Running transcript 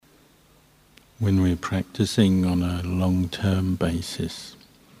when we're practicing on a long-term basis,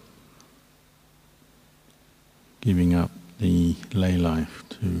 giving up the lay life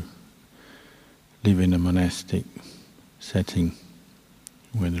to live in a monastic setting,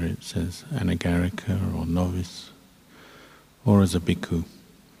 whether it's as anagarika or novice or as a bhikkhu.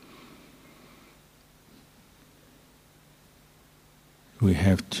 We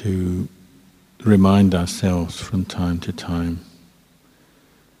have to remind ourselves from time to time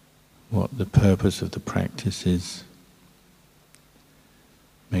what the purpose of the practice is.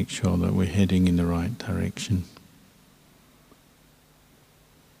 Make sure that we're heading in the right direction.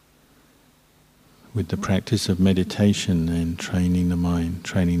 With the practice of meditation and training the mind,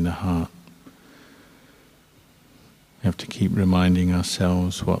 training the heart, we have to keep reminding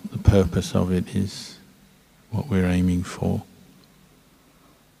ourselves what the purpose of it is, what we're aiming for.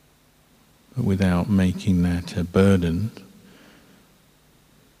 But without making that a burden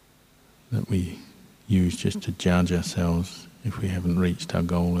that we use just to judge ourselves if we haven't reached our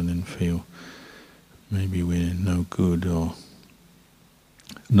goal and then feel maybe we're no good or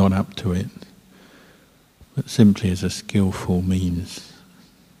not up to it. But simply as a skillful means,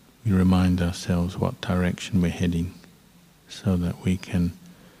 we remind ourselves what direction we're heading so that we can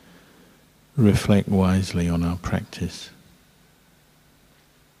reflect wisely on our practice.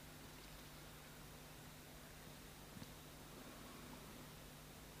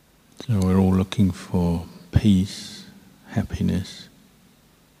 So we're all looking for peace, happiness,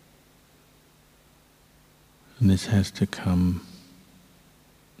 and this has to come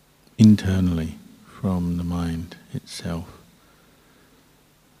internally from the mind itself.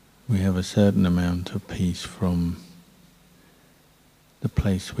 We have a certain amount of peace from the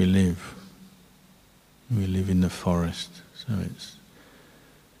place we live. We live in the forest, so it's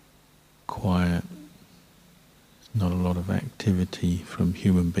quiet. Not a lot of activity from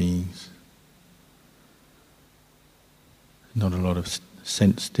human beings. Not a lot of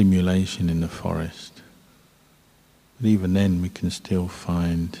sense stimulation in the forest. But even then we can still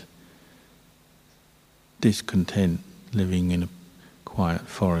find discontent living in a quiet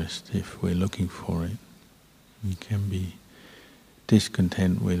forest if we're looking for it. We can be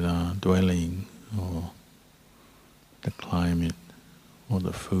discontent with our dwelling or the climate or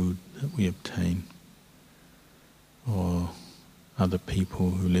the food that we obtain, or other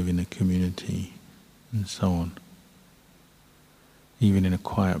people who live in a community, and so on. Even in a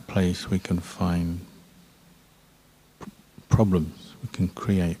quiet place we can find problems, we can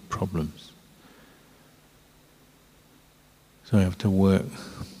create problems. So we have to work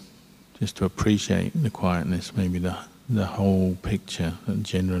just to appreciate the quietness, maybe the whole picture, that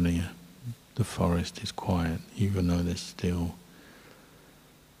generally the forest is quiet, even though there's still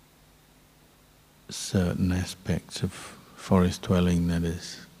certain aspects of forest dwelling that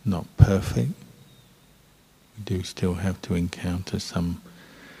is not perfect. We do still have to encounter some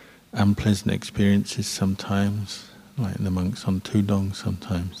unpleasant experiences sometimes, like the monks on Tudong.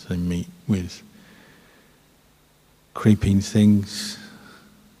 Sometimes they meet with creeping things,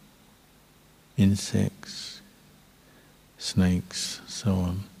 insects, snakes, so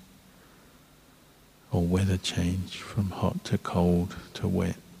on, or weather change from hot to cold to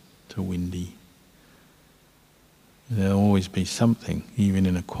wet to windy. There'll always be something, even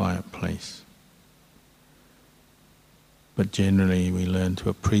in a quiet place. But generally we learn to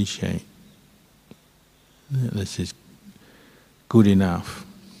appreciate that this is good enough.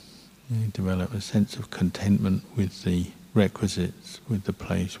 You develop a sense of contentment with the requisites, with the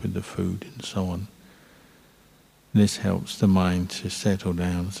place, with the food, and so on. This helps the mind to settle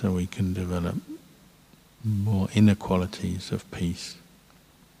down so we can develop more inner qualities of peace.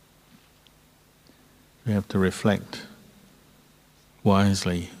 We have to reflect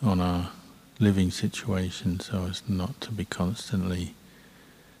wisely on our living situation so as not to be constantly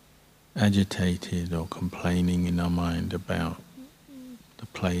agitated or complaining in our mind about the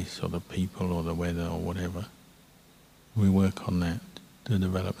place or the people or the weather or whatever. We work on that to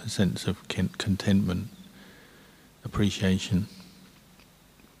develop a sense of contentment, appreciation.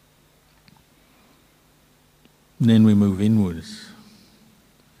 And then we move inwards,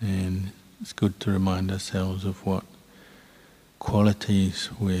 and it's good to remind ourselves of what qualities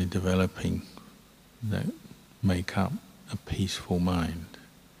we're developing that make up a peaceful mind.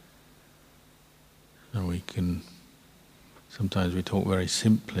 So we can, sometimes we talk very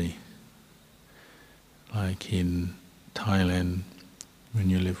simply, like in Thailand, when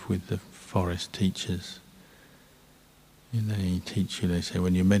you live with the forest teachers, and they teach you, they say,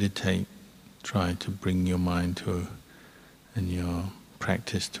 when you meditate, try to bring your mind and your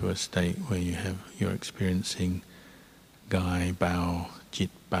practice to a state where you're experiencing Gai Bao, Jit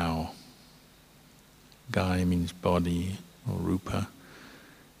Bao, Gaya means body or rupa.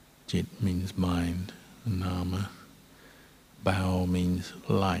 Jit means mind. Nama. Bao means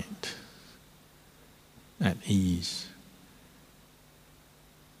light, at ease.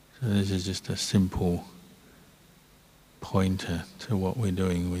 So this is just a simple pointer to what we're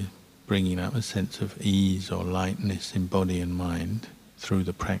doing. We're bringing up a sense of ease or lightness in body and mind through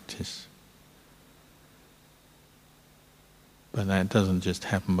the practice. But that doesn't just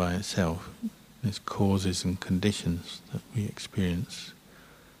happen by itself. There's causes and conditions that we experience.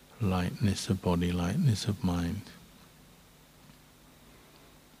 Lightness of body, lightness of mind.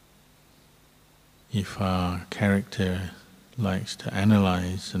 If our character likes to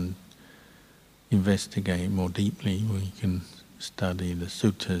analyze and investigate more deeply, we can study the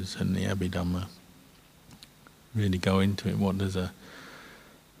suttas and the Abhidhamma, really go into it. What does a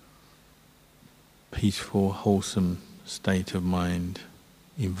peaceful, wholesome state of mind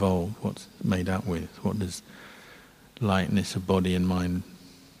involve? What's it made up with? What does lightness of body and mind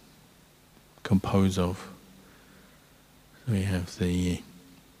compose of? So we have the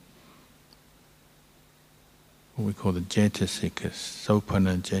what we call the jetasikas,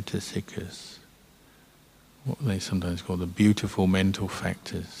 sopana jetasikas, what they sometimes call the beautiful mental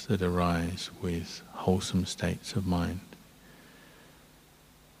factors that arise with wholesome states of mind.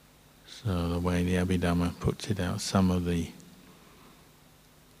 So the way the Abhidhamma puts it out, some of the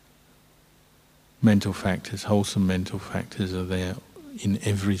mental factors, wholesome mental factors, are there in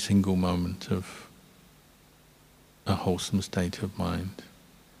every single moment of a wholesome state of mind.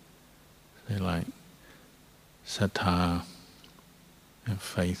 They're like saddha, and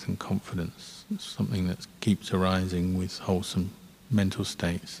faith and confidence. It's something that keeps arising with wholesome mental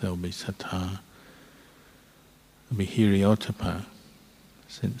states. There'll be saddha, there'll be hiriyottapa,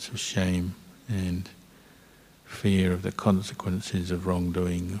 sense of shame and fear of the consequences of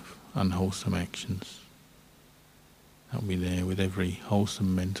wrongdoing, of unwholesome actions. That'll be there with every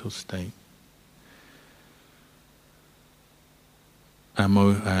wholesome mental state.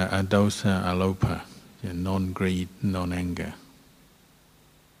 Adosa, alopa, non-greed, non-anger.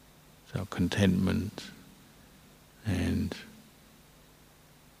 So contentment and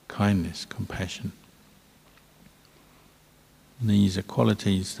kindness, compassion. And these are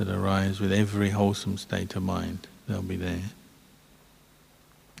qualities that arise with every wholesome state of mind. They'll be there.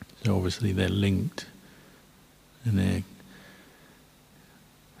 So obviously they're linked, and they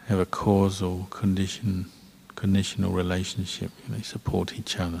have a causal conditional relationship. They support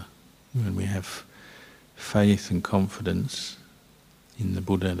each other. When we have faith and confidence in the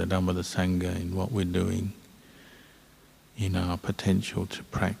Buddha, the Dhamma, the Sangha, in what we're doing, in our potential to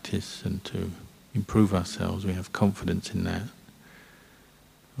practice and to improve ourselves, we have confidence in that.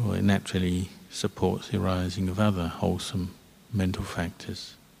 Well, it naturally supports the arising of other wholesome mental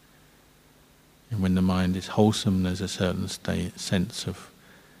factors. And when the mind is wholesome, there's a certain sense of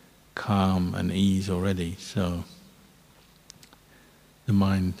calm and ease already. So the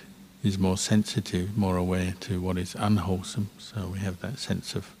mind is more sensitive, more aware to what is unwholesome. So we have that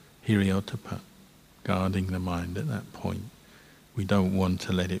sense of hiriyottapa, guarding the mind at that point. We don't want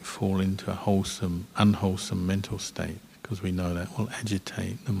to let it fall into a unwholesome mental state, because we know that will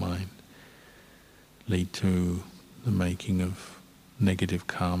agitate the mind, lead to the making of negative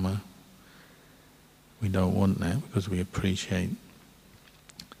karma. We don't want that, because we appreciate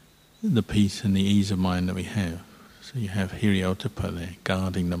the peace and the ease of mind that we have. So you have hiriyottapa there,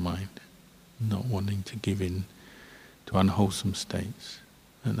 guarding the mind, not wanting to give in to unwholesome states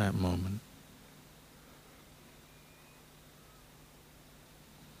at that moment.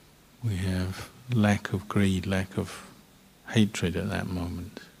 We have lack of greed, lack of hatred at that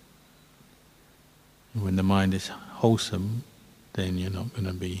moment. When the mind is wholesome, then you're not going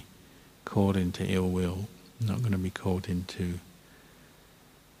to be caught into ill will, not going to be caught into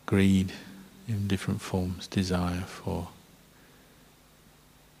greed in different forms, desire for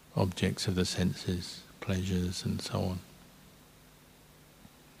objects of the senses, pleasures and so on.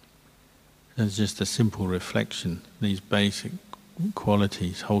 It's just a simple reflection. These basic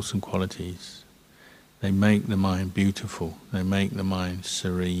qualities, wholesome qualities, they make the mind beautiful, they make the mind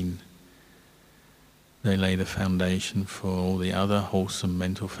serene, they lay the foundation for all the other wholesome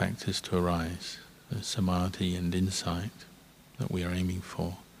mental factors to arise, the samadhi and insight that we are aiming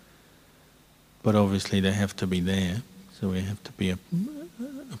for. But obviously they have to be there, so we have to be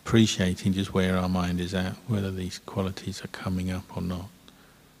appreciating just where our mind is at, whether these qualities are coming up or not,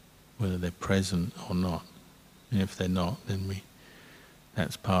 whether they're present or not. And if they're not, then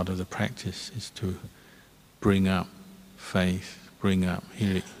that's part of the practice, is to bring up faith, bring up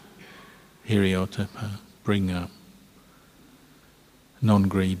hiriyottapa, bring up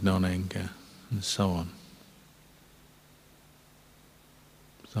non-greed, non-anger, and so on.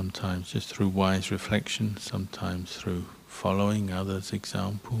 sometimes just through wise reflection, sometimes through following others'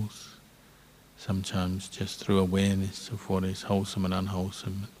 examples, sometimes just through awareness of what is wholesome and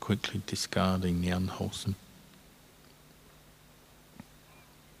unwholesome, quickly discarding the unwholesome.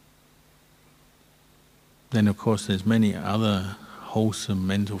 Then of course there's many other wholesome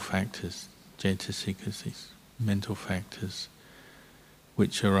mental factors, jetasikas, these mental factors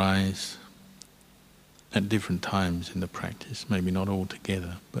which arise at different times in the practice, maybe not all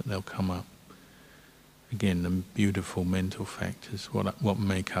together, but they'll come up. Again, the beautiful mental factors, what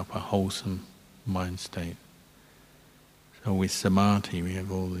make up a wholesome mind state. So with samadhi we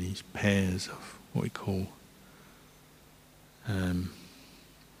have all these pairs of what we call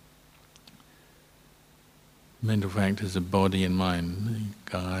mental factors of body and mind,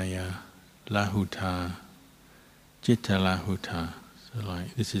 kaya, lahuta, citta lahuta. So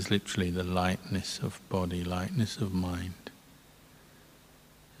like, this is literally the lightness of body, lightness of mind.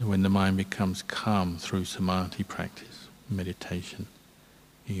 And when the mind becomes calm through samadhi practice, meditation,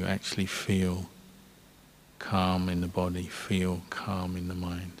 you actually feel calm in the body, feel calm in the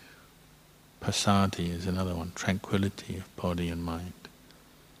mind. Passaddhi is another one, tranquility of body and mind.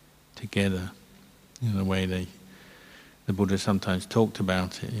 Together, in the way the Buddha sometimes talked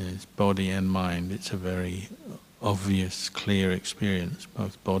about it, it's body and mind. It's a very obvious, clear experience.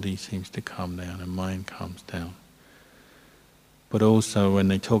 Both body seems to calm down and mind calms down. But also when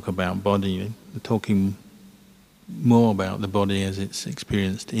they talk about body, they're talking more about the body as it's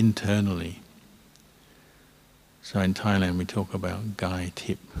experienced internally. So in Thailand we talk about Gai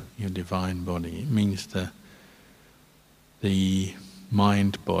Tip, your divine body. It means the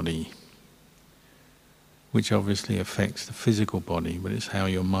mind body, which obviously affects the physical body, but it's how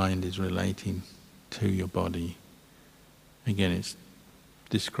your mind is relating to your body. Again, it's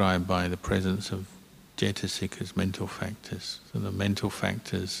described by the presence of jetasikas, mental factors. So the mental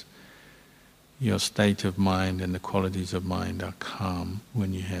factors, your state of mind and the qualities of mind are calm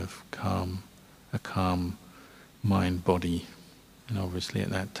when you have a calm mind body. And obviously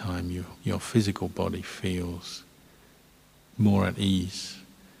at that time your physical body feels more at ease.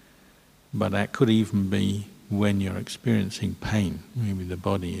 But that could even be when you're experiencing pain. Maybe the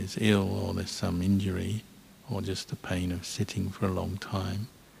body is ill or there's some injury or just the pain of sitting for a long time.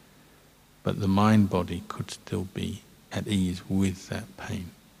 But the mind body could still be at ease with that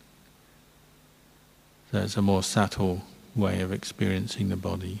pain. So it's a more subtle way of experiencing the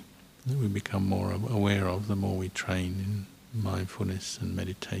body that we become more aware of the more we train in mindfulness and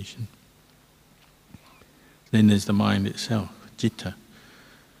meditation. Then there's the mind itself, citta,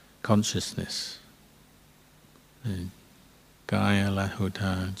 consciousness. Kaya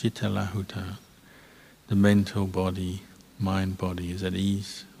lahuta, citta lahuta. The mental body, mind body is at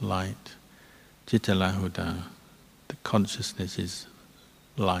ease, light. Citta lahuta, the consciousness is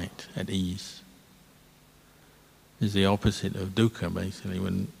light, at ease. Is the opposite of dukkha basically.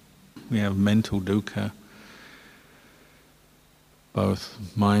 When we have mental dukkha, both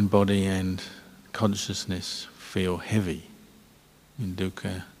mind, body and consciousness feel heavy. In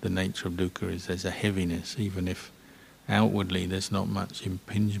dukkha, the nature of dukkha is there's a heaviness, even if outwardly there's not much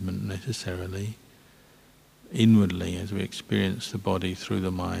impingement necessarily. Inwardly, as we experience the body through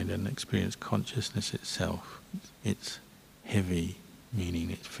the mind and experience consciousness itself, it's heavy, meaning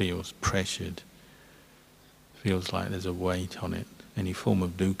it feels pressured, feels like there's a weight on it. Any form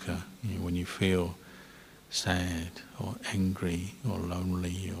of dukkha, when you feel sad or angry or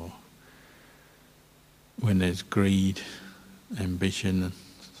lonely, or when there's greed, ambition,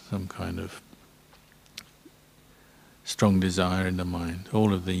 some kind of strong desire in the mind,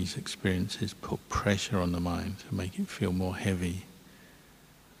 all of these experiences put pressure on the mind to make it feel more heavy.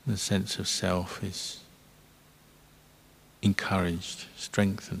 The sense of self is encouraged,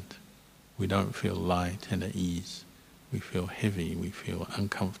 strengthened. We don't feel light and at ease. We feel heavy, we feel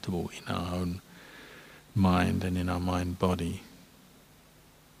uncomfortable in our own mind and in our mind body.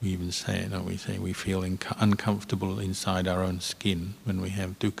 We even say it, don't we? Say we feel uncomfortable inside our own skin when we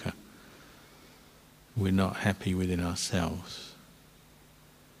have dukkha. We're not happy within ourselves.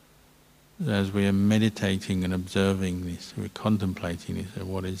 As we are meditating and observing this, we're contemplating this,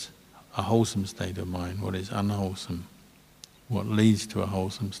 what is a wholesome state of mind, what is unwholesome, what leads to a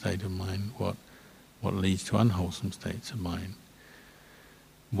wholesome state of mind, what leads to unwholesome states of mind,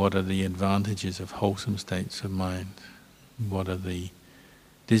 what are the advantages of wholesome states of mind, what are the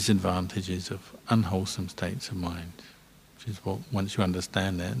disadvantages of unwholesome states of mind. Which is what, once you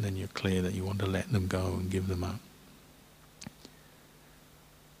understand that, then you're clear that you want to let them go and give them up.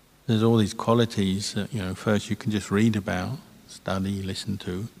 There's all these qualities that, first you can just read about, study, listen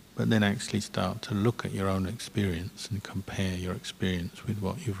to, but then actually start to look at your own experience and compare your experience with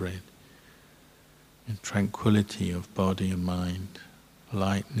what you've read. And tranquility of body and mind,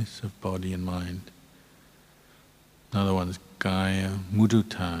 lightness of body and mind. Another one is Kaya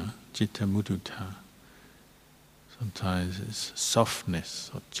Mudita, Citta Mudita. Sometimes it's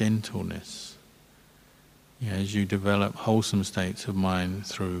softness or gentleness. Yeah, as you develop wholesome states of mind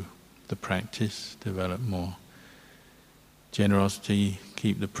through the practice, develop more generosity,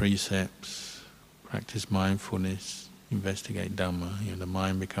 keep the precepts, practice mindfulness, investigate Dhamma, the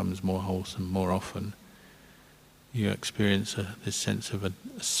mind becomes more wholesome more often. You experience this sense of a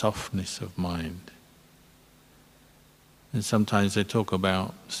softness of mind. And sometimes they talk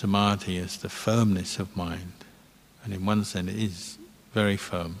about samadhi as the firmness of mind. And in one sense it is very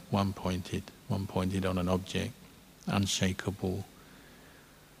firm, one-pointed on an object, unshakable.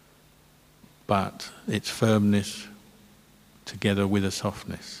 But its firmness together with a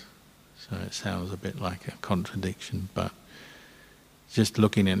softness. So it sounds a bit like a contradiction, but just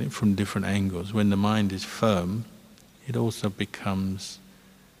looking at it from different angles. When the mind is firm, it also becomes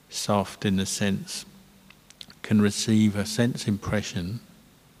soft in the sense, can receive a sense impression,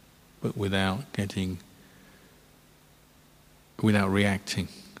 but without reacting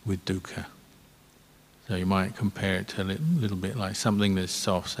with dukkha. So you might compare it to a little bit like something that's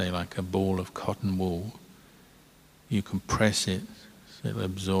soft, say like a ball of cotton wool. You can press it, so it'll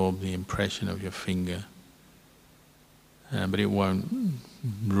absorb the impression of your finger, but it won't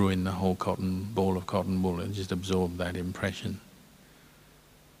ruin the whole ball of cotton wool, it'll just absorb that impression.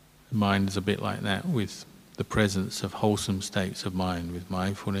 The mind is a bit like that with the presence of wholesome states of mind, with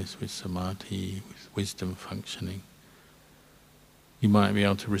mindfulness, with samadhi, with wisdom functioning. You might be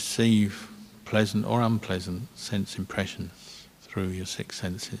able to receive pleasant or unpleasant sense impressions through your six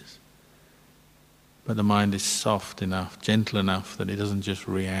senses. But the mind is soft enough, gentle enough that it doesn't just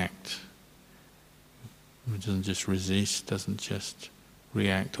react. It doesn't just resist, doesn't just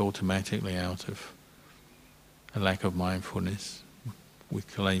react automatically out of a lack of mindfulness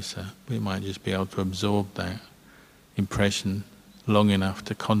with kilesa. But it might just be able to absorb that impression long enough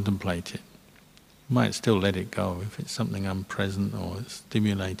to contemplate it. You might still let it go if it's something unpleasant or it's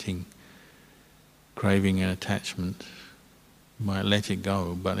stimulating craving and attachment. You might let it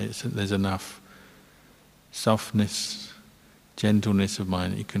go, but there's enough softness, gentleness of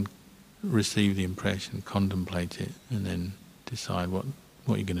mind that you can receive the impression, contemplate it, and then decide what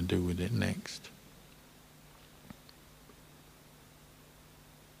you're going to do with it next.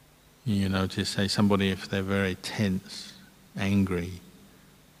 You notice, say, somebody, if they're very tense, angry,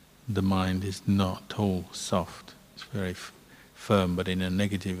 the mind is not at all soft. It's very firm, but in a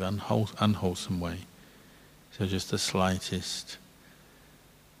negative, unwholesome way. So just the slightest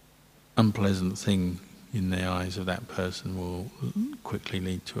unpleasant thing in the eyes of that person will quickly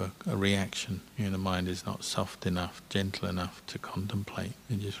lead to a reaction. The mind is not soft enough, gentle enough to contemplate.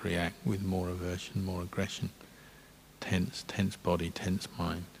 They just react with more aversion, more aggression. Tense body, tense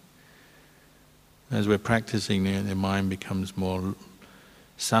mind. As we're practicing, the mind becomes more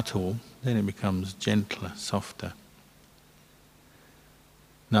subtle, then it becomes gentler, softer.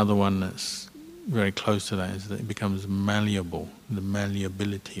 Another one that's very close to that is that it becomes malleable, the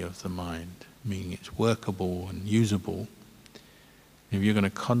malleability of the mind, meaning it's workable and usable. If you're going to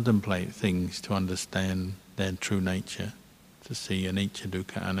contemplate things to understand their true nature, to see anicca,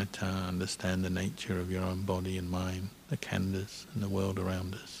 dukkha, anatta, understand the nature of your own body and mind, the khandhas and the world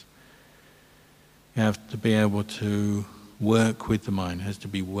around us, you have to be able to work with the mind. It has to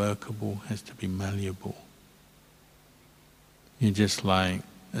be workable, has to be malleable. You're just like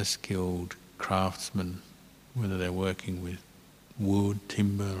a skilled craftsman, whether they're working with wood,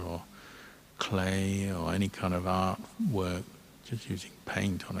 timber or clay or any kind of art work, just using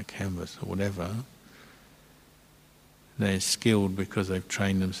paint on a canvas or whatever. They're skilled because they've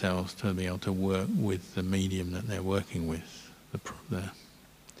trained themselves to be able to work with the medium that they're working with, the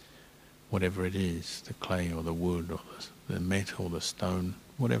whatever it is, the clay or the wood or the metal, the stone,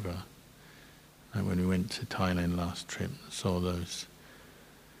 whatever. And when we went to Thailand last trip, saw those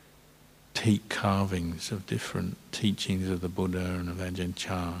teak carvings of different teachings of the Buddha and of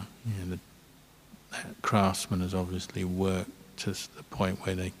Ajahn. That craftsman has obviously worked to the point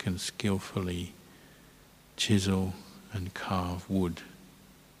where they can skillfully chisel and carve wood,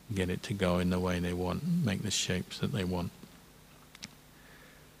 get it to go in the way they want, make the shapes that they want.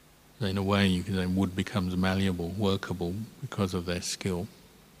 So in a way, you can say wood becomes malleable, workable because of their skill.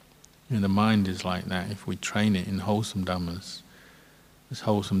 The mind is like that. If we train it in wholesome dhammas, as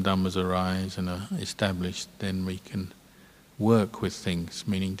wholesome dhammas arise and are established, then we can work with things,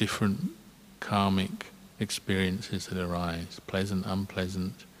 meaning different karmic experiences that arise, pleasant,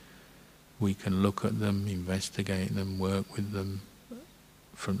 unpleasant, we can look at them, investigate them, work with them,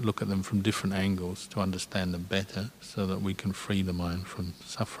 look at them from different angles to understand them better, so that we can free the mind from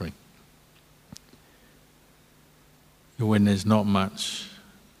suffering. When there's not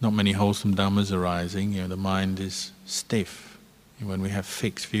many wholesome dhammas arising, the mind is stiff. When we have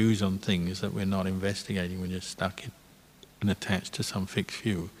fixed views on things that we're not investigating, we're just stuck in and attached to some fixed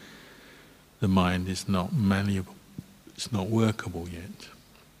view, the mind is not malleable, it's not workable yet.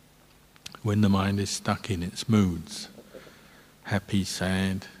 When the mind is stuck in its moods, happy,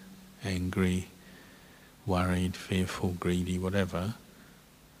 sad, angry, worried, fearful, greedy, whatever,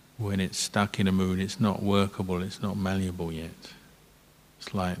 when it's stuck in a mood, it's not workable, it's not malleable yet.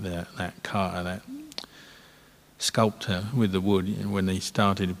 It's like that carter, that sculptor with the wood. And when he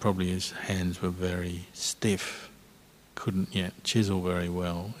started, probably his hands were very stiff, couldn't yet chisel very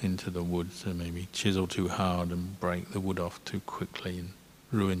well into the wood, so maybe chisel too hard and break the wood off too quickly and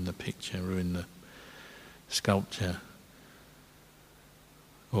ruin the picture, ruin the sculpture.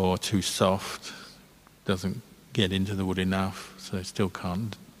 Or too soft, doesn't get into the wood enough, so it still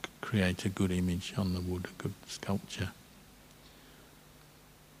can't create a good image on the wood, a good sculpture.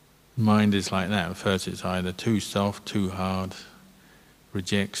 Mind is like that. At first it's either too soft, too hard,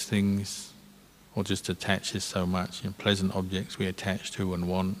 rejects things, or just attaches so much. Pleasant objects we attach to and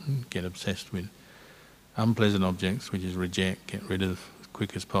want and get obsessed with. Unpleasant objects we just reject, get rid of as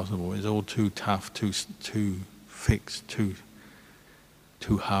quick as possible. It's all too tough, too fixed, too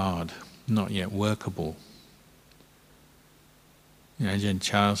hard, not yet workable. Ajahn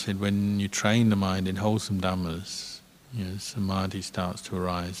Chah said, when you train the mind in wholesome dhammas, samadhi starts to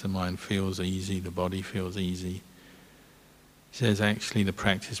arise, the mind feels easy, the body feels easy. He says actually the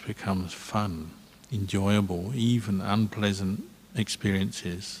practice becomes fun, enjoyable, even unpleasant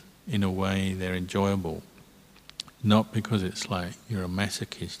experiences, in a way they're enjoyable. Not because it's like you're a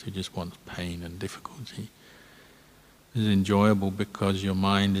masochist who just wants pain and difficulty. It's enjoyable because your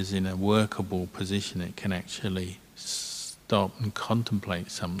mind is in a workable position. It can actually stop and contemplate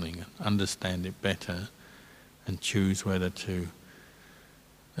something, and understand it better, and choose whether to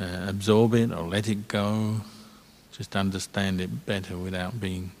absorb it or let it go. Just understand it better without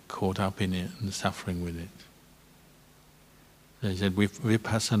being caught up in it and suffering with it. So he said with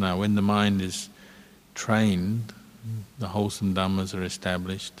vipassana, when the mind is trained, the wholesome dhammas are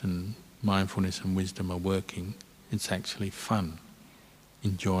established and mindfulness and wisdom are working, it's actually fun,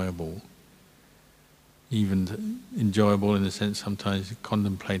 enjoyable. Even enjoyable in the sense sometimes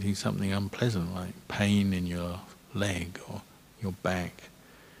contemplating something unpleasant, like pain in your leg or your back.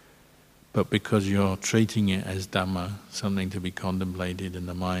 But because you're treating it as Dhamma, something to be contemplated, and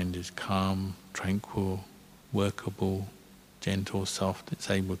the mind is calm, tranquil, workable, gentle, soft, it's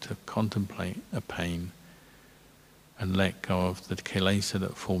able to contemplate a pain and let go of the kilesa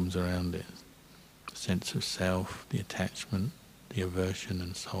that forms around it. The sense of self, the attachment, the aversion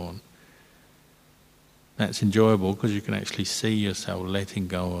and so on. That's enjoyable because you can actually see yourself letting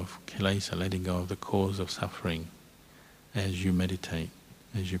go of kilesa, letting go of the cause of suffering as you meditate,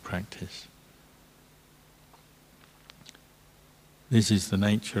 as you practice. This is the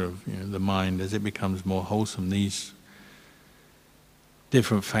nature of the mind. As it becomes more wholesome, these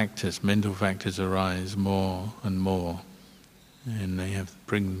different factors, mental factors, arise more and more, and they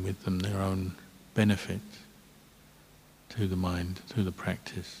bring with them their own benefit to the mind, to the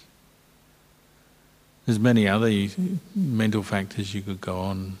practice. There's many other mental factors you could go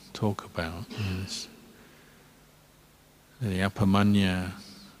on talk about. There's the apamanya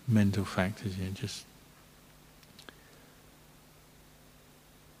mental factors, just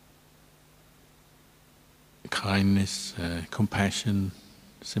kindness, compassion,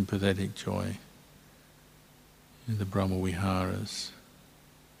 sympathetic joy, the Brahma-viharas.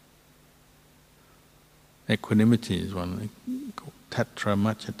 Equanimity is one called tatra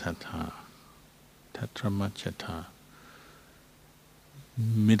machatata. Tatra machata.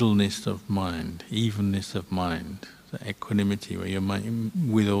 Middleness of mind, evenness of mind, the equanimity where your mind,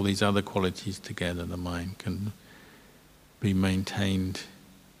 with all these other qualities together, the mind can be maintained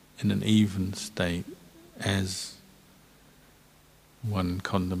in an even state as one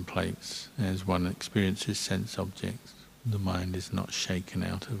contemplates, as one experiences sense objects. The mind is not shaken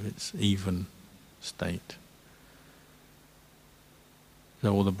out of its even state.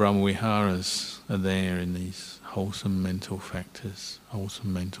 So all the Brahma-viharas are there in these wholesome mental factors,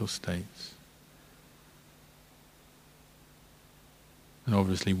 wholesome mental states. And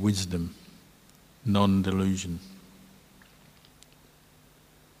obviously wisdom, non-delusion.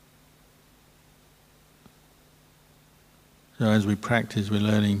 So as we practice, we're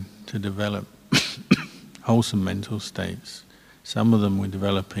learning to develop wholesome mental states, Some of them we're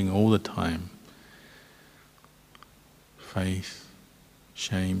developing all the time. Faith,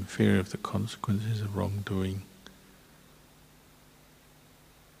 shame, fear of the consequences of wrongdoing.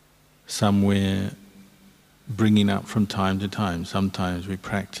 Some we're bringing up from time to time. Sometimes we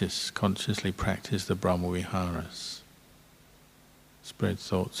consciously practice the Brahma-viharas. Spread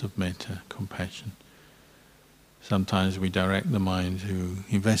thoughts of metta, compassion. Sometimes we direct the mind to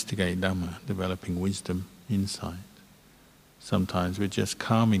investigate Dhamma, developing wisdom, insight. Sometimes we're just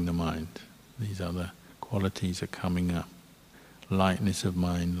calming the mind. These other qualities are coming up. Lightness of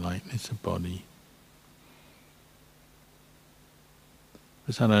mind, lightness of body.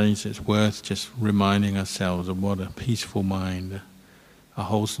 But sometimes it's worth just reminding ourselves of what a peaceful mind, a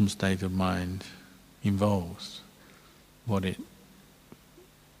wholesome state of mind involves. What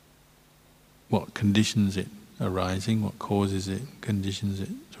conditions it arising, what causes it, conditions it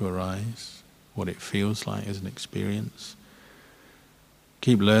to arise, what it feels like as an experience.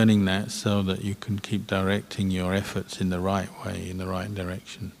 Keep learning that so that you can keep directing your efforts in the right way, in the right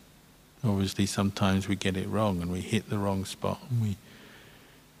direction. Obviously sometimes we get it wrong and we hit the wrong spot.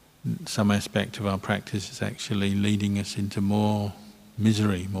 Some aspect of our practice is actually leading us into more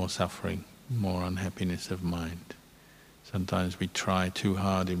misery, more suffering, more unhappiness of mind. Sometimes we try too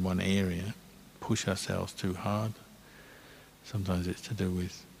hard in one area, push ourselves too hard. Sometimes it's to do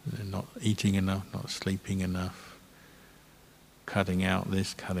with not eating enough, not sleeping enough, cutting out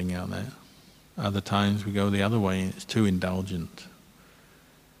this, cutting out that. Other times we go the other way and it's too indulgent.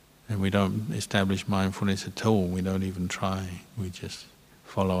 And we don't establish mindfulness at all, we don't even try. We just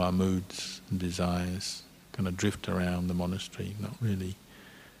follow our moods and desires, kind of drift around the monastery, not really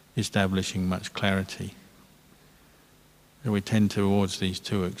establishing much clarity. And we tend towards these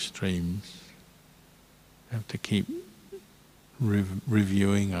two extremes. We have to keep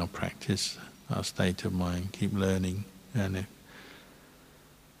reviewing our practice, our state of mind, keep learning and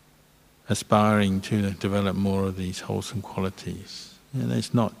aspiring to develop more of these wholesome qualities. And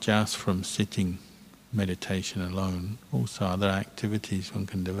it's not just from sitting meditation alone, also other activities one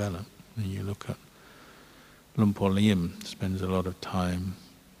can develop. And you look at Luang Por Liam, spends a lot of time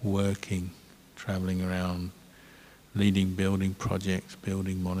working, travelling around, leading building projects,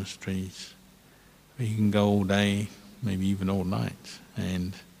 building monasteries. He can go all day, maybe even all night,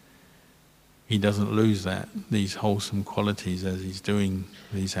 and he doesn't lose these wholesome qualities as he's doing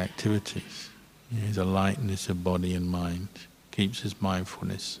these activities. He has a lightness of body and mind, keeps his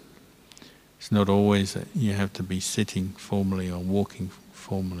mindfulness. It's not always that you have to be sitting formally or walking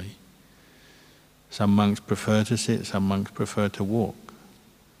formally. Some monks prefer to sit, some monks prefer to walk.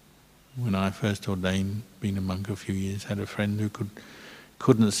 When I first ordained, being a monk a few years, had a friend who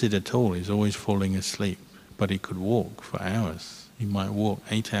couldn't sit at all. He was always falling asleep, but he could walk for hours. He might walk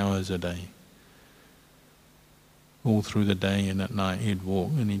 8 hours a day. All through the day and at night he'd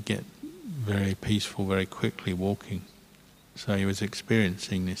walk, and he'd get very peaceful very quickly walking. So he was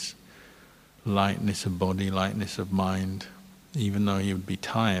experiencing this lightness of body, lightness of mind. Even though he would be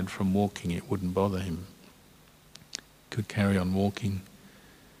tired from walking, it wouldn't bother him. He could carry on walking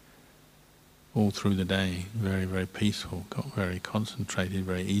all through the day, very, very peaceful, got very concentrated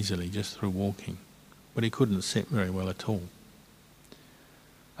very easily just through walking. But he couldn't sit very well at all.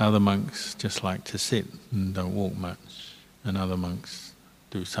 Other monks just like to sit and don't walk much, and other monks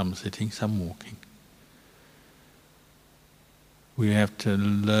do some sitting, some walking. We have to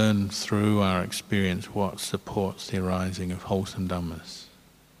learn through our experience what supports the arising of wholesome Dhammas,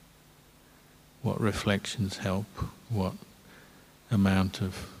 what reflections help, what amount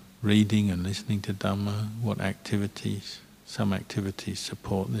of reading and listening to Dhamma, what activities. Some activities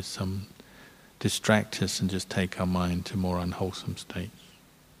support this, some distract us and just take our mind to more unwholesome states.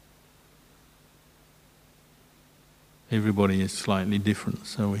 Everybody is slightly different,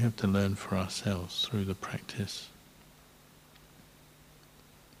 so we have to learn for ourselves through the practice.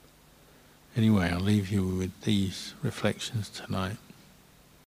 Anyway, I'll leave you with these reflections tonight.